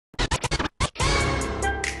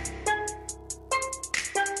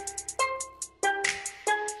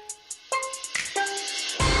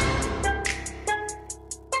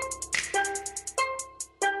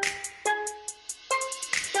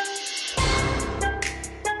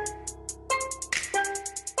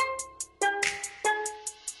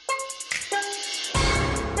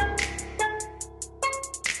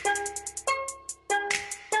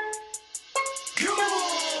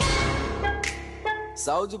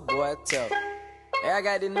Soulja Boy tough. Hey, I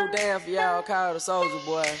got this new dance for y'all called the Soulja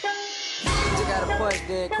Boy. You just gotta punch,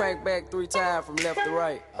 then crank back 3 times from left to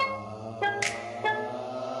right.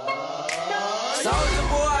 Soulja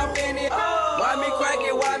Boy, I'm in it. Why me crank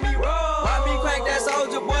it? Why me roll? Why me crank that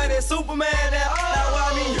Soulja Boy? That Superman that now why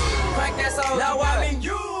me crank that Soulja? Now why me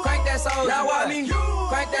crank that Soulja? Now why me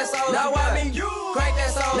crank that Soulja? Now why me crank that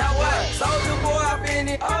Soulja? Now what? Soulja Boy, I'm in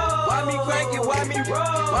it. Why me crank it? Why me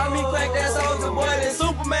roll? Why me crank that Soulja Boy? That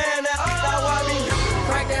Superman that now why me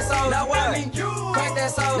crank that Soulja? Now why me crank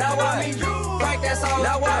that Soulja? Now why me crank that Soulja?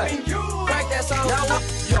 Now why me crank that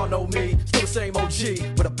Soulja? Y'all know me, still the same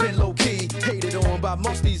OG, but I've been low-key. Hated on by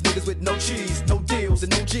most these niggas with no cheese, no deals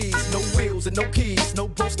and no G's, no wheels and no keys, no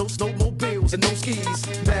boats, no snowmobiles and no skis.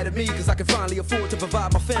 Mad at me cause I can finally afford to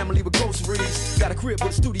provide my family with groceries. Got a crib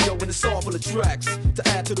with a studio and it's all full of tracks to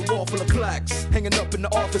add to the wall full of plaques, hanging up in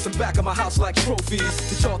the office and back of my house like trophies.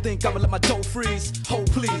 Did y'all think I'ma let my dough freeze? Hold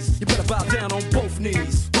please, you better bow down on both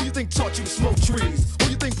knees. Who you think taught you to smoke trees?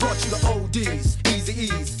 Who you think brought you the ODs,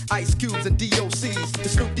 Eazy-E's, Ice Cubes and DOC's, the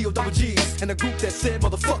Snoop D-O-double-G's, and a group that said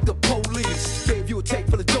motherfuck the police. Gave you a tape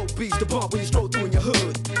full of dope beats to bump when you stroll through in your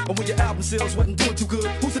hood, and when your album sales wasn't doing too good.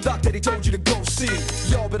 Who's the doc that he told you to go see?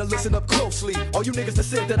 Y'all better listen up closely. All you niggas that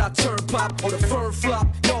said that I turn pop or the firm flop,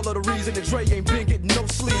 y'all are the reason that Dre ain't been getting no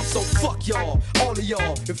sleep. So fuck y'all, all of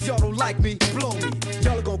y'all. If y'all don't like me, blow me.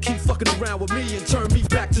 Y'all are gonna keep fucking around with me and turn me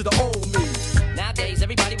back to the old me. Nowadays,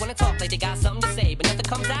 everybody wanna talk like they got something to say, but nothing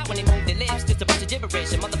comes out when they move their lips. Just a bunch of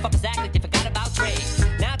gibberish, and motherfuckers act like they forgot about Dre.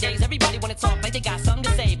 Nowadays, everybody wanna talk like they got something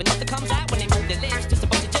to say, but nothing comes out when they move their lips. Just a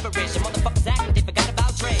bunch of gibberish, and motherfuckers act like they forgot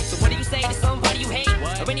about Dre. So what do you say to somebody you hate,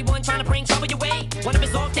 or anyone trying to bring trouble your way? One of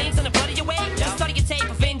his old things on the blood of your way. Just study your tape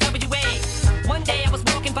of NWA. One day I was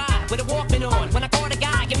walking by with a Walkman on when I caught a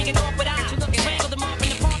guy, give me an awkward eye. Strangled him off in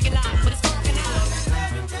the parking lot with his talking eye.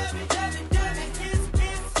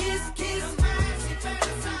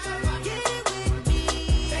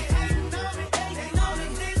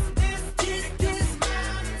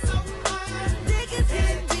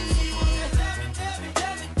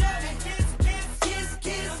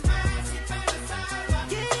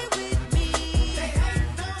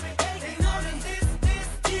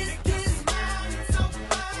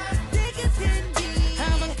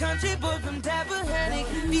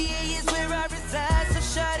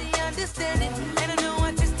 Understand it, and I know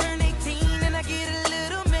I just turned 18 and I get a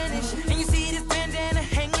little mannish. And you see this bandana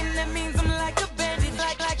hanging, that means I'm like a bandit,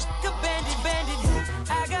 like a bandit.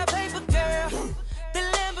 I got paper, girl, the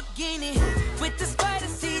Lamborghini with the spider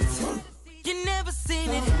seats. You never seen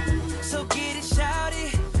it, so get it, shout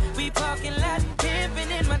it. We parking lot pimping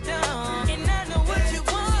in my dome, and I know what you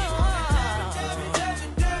want.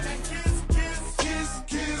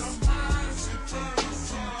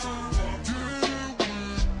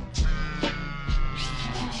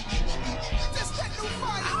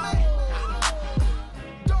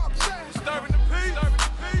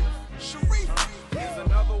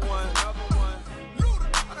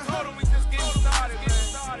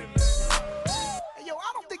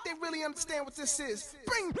 Understand what this is.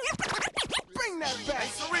 Bring that back. Hey,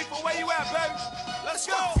 Sarifa, where you at, baby? Let's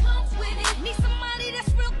go. Comes with it. Need somebody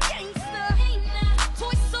that's real gangster. Hey, nah.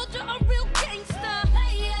 Toy soldier, a real gangster.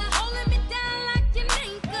 Hey, holding me down like an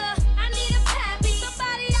anchor. I need a pappy,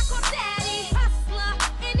 somebody I call daddy. Hustler,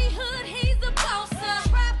 any hood, he's a bosser.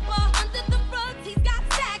 Rapper, under the rugs, he's got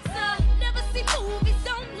taxer. Never see movies,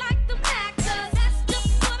 don't like them actors. That's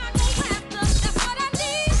just what I go after. That's what I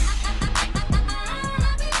need.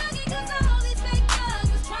 I be lucky 'cause all these fake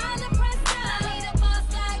thugs is trying to press up. I need a boss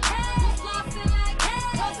like hey, flossing like hey,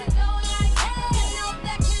 closing door like hey, you know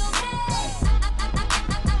that kills hey.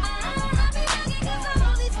 I be lucky 'cause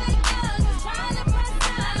all these fake thugs is trying to press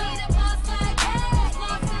up. I need a boss like hey,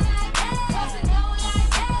 flossing like hey, closing door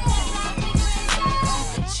like hey, drive me crazy.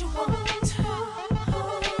 What you want to?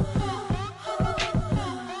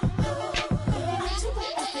 I do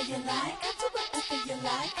whatever you like. I do whatever you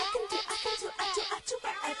like. I do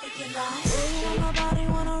whatever you like. Ooh, nobody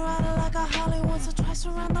wanna ride it like a Holly once or twice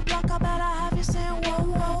around the block. I better have you saying whoa,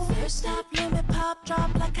 whoa. First stop, limit, pop,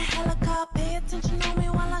 drop like a helicopter. Pay attention on me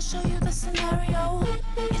while I show you the scenario.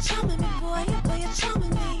 You're charming me, boy, you're charming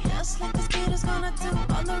me. Just like this kid is gonna do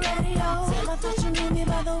on the radio. Tell I thought you knew me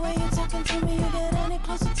by the way you're talking to me. You get any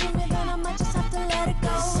closer to me, then I might just have to let it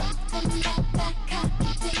go. Something about that copy,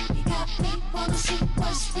 you got me, wanna see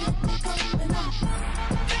what's real, going on.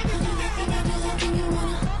 Anything you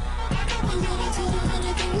wanna. I'm gonna do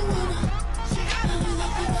anything you wanna. I'm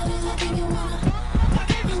anything you wanna.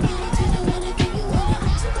 I'm gonna do anything you wanna.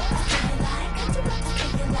 I do whatever you like. I do whatever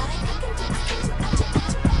you like. I can do whatever you like. I do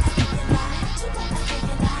whatever you like. I do whatever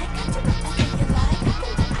you like. I do whatever you like.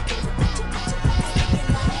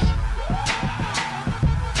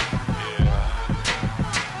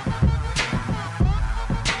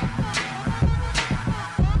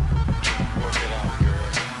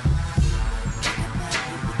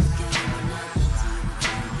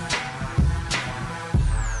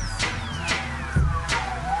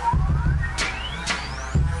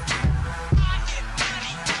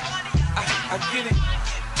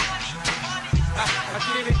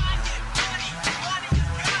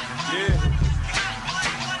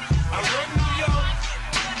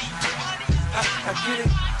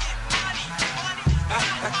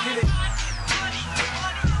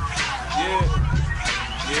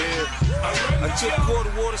 Took quarter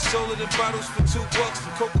water, sold it in bottles for $2.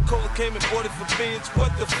 And Coca-Cola came and bought it for beans. What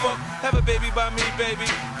the fuck? Have a baby by me, baby.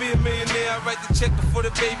 Be a millionaire, I write the check before the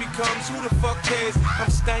baby comes. Who the fuck cares? I'm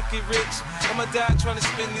stanky rich. I'ma die trying to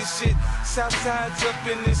spin this shit. Southside's up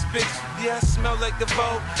in this bitch. Yeah, I smell like the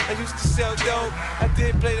Vogue. I used to sell dope. I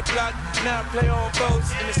did play the block, now I play on boats.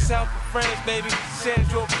 In the south of France, baby.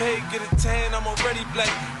 Sandro Pay, get a tan, I'm already black.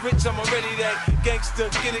 Rich, I'm already that. Gangster,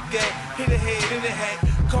 get a gang. Hit a head, in a hat.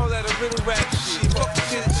 Call that a riddle rap. Shit, fuck the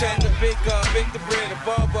chit chat. The baker, bake the bread. The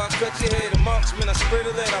barber, I cut your head. The marksman, I spread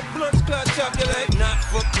a lead. I blunt, clot, chop your leg. Not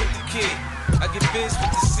fuck with the kid. I get biz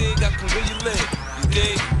with the cig, I can really live. You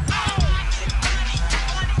dig?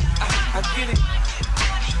 I get it.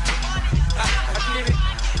 I get it.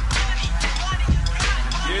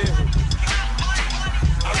 Yeah.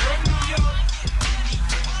 I run New York.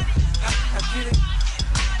 I get it.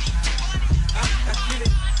 I get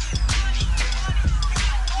it.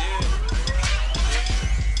 Yeah.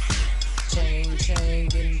 Chain, chain,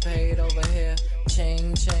 getting paid over here.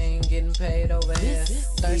 Chain, chain, getting paid over here.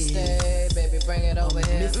 Thursday, baby, bring it over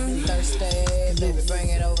here. Thursday, baby, bring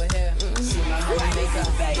it over here. See my money maker,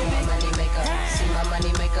 do my money maker. See my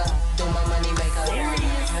money maker, do my money maker.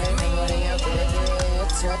 Hey, nobody up with it.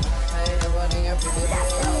 Hey, nobody up with it.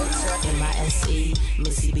 M-I-S-E,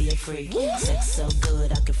 Missy be a freak. Sex so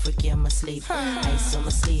good, I can freak you in my sleep. Ice on my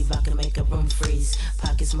sleeve, I can make a room freeze.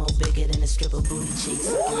 Pockets more bigger than a stripper booty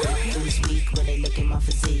cheeks. Lose weak when they look at my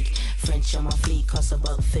physique. French on my feet, cost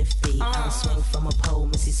 $1.50. I don't swing from a pole,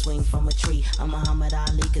 Missy swing from a tree. I'm Muhammad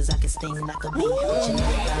Ali, cause I can sting like a bee. What you know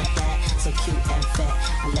about that? So cute and fat.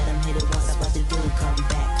 I let him hit it once, I about to do come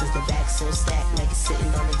back. Cause the back's so stacked, like it's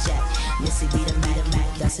sitting on the jack. Missy be the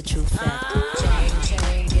Mac, that's a true fact. Chain,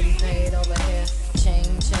 chain, getting paid over here.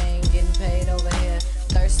 Chain, chain, getting paid over here.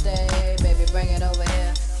 Thursday, baby, bring it over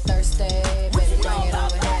here. Thursday, baby, bring it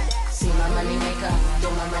over here. See my money maker, do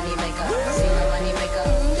my money maker. See my money maker,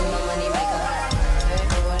 do my money maker. Hey,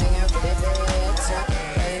 nobody else for the bitch.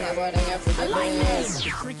 Hey, nobody else for the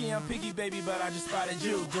bitch. Freaky, I'm piggy, baby, but I just spotted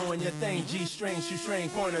you doing your thing. G-string, shoestring,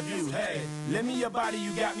 point of view. Hey, lend me your body,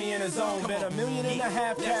 you got me in a zone. Bet $1.5 million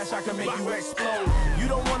cash, I can make you explode. You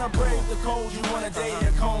don't wanna brave the cold, you wanna date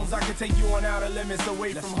the cones. I can take you on outer limits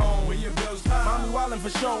away from home. Where your bills high. Mommy wildin'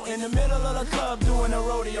 for show in the middle of the club doing a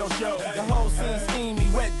rodeo show. The whole scene steamy,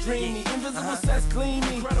 wet, dreamy, invisible sex,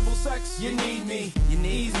 gleamy. Incredible sex, you need me, you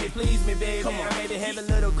need me, please me, baby. I maybe have a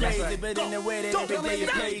little crazy, but in the way that every day you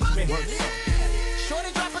plays me.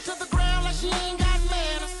 Shorty drop it to the ground like she ain't got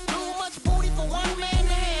manners. Too much booty for one man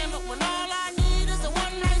to handle. When all I need is a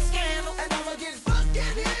one-night scandal. And I'ma get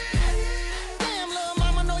fucking hit. Damn, little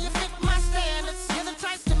mama, know you fit my standards. You're the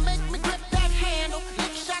type to make me grip that handle.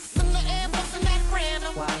 Lick shots in the air, bustin' that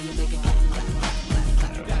random. Why you making it?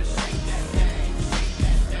 You gotta shake that thing, shake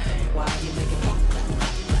that thing. Why you making it?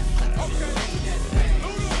 Okay. Shake that thing.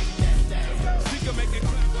 She can make it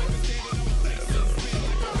clap like a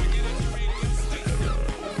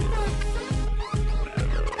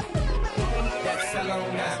standing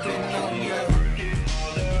on that's been on you.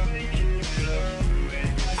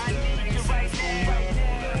 I need you right now.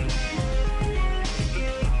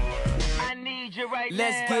 I need you right now.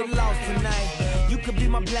 Let's get lost tonight. You could be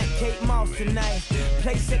my black Kate Moss tonight.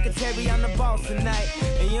 Play secretary, I'm the boss tonight.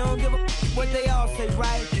 And you don't give a what they all say,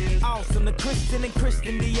 right? Awesome, the Christian and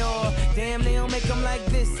Christian Dior. Damn, they don't make them like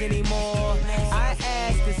this anymore. I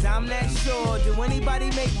ask, cause I'm not sure. Do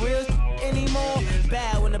anybody make real anymore?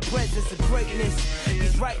 Bow in the presence of greatness.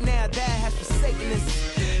 Cause right now that has forsaken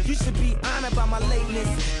us. You should be honored by my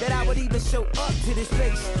lateness. That I would even show up to this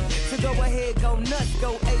place. So go ahead, go nuts,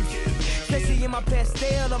 go ape. Especially in my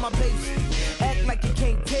pastel on my page. Act like you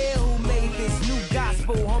can't tell who made this new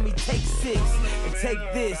gospel, homie. Take 6 and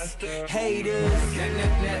take this, haters.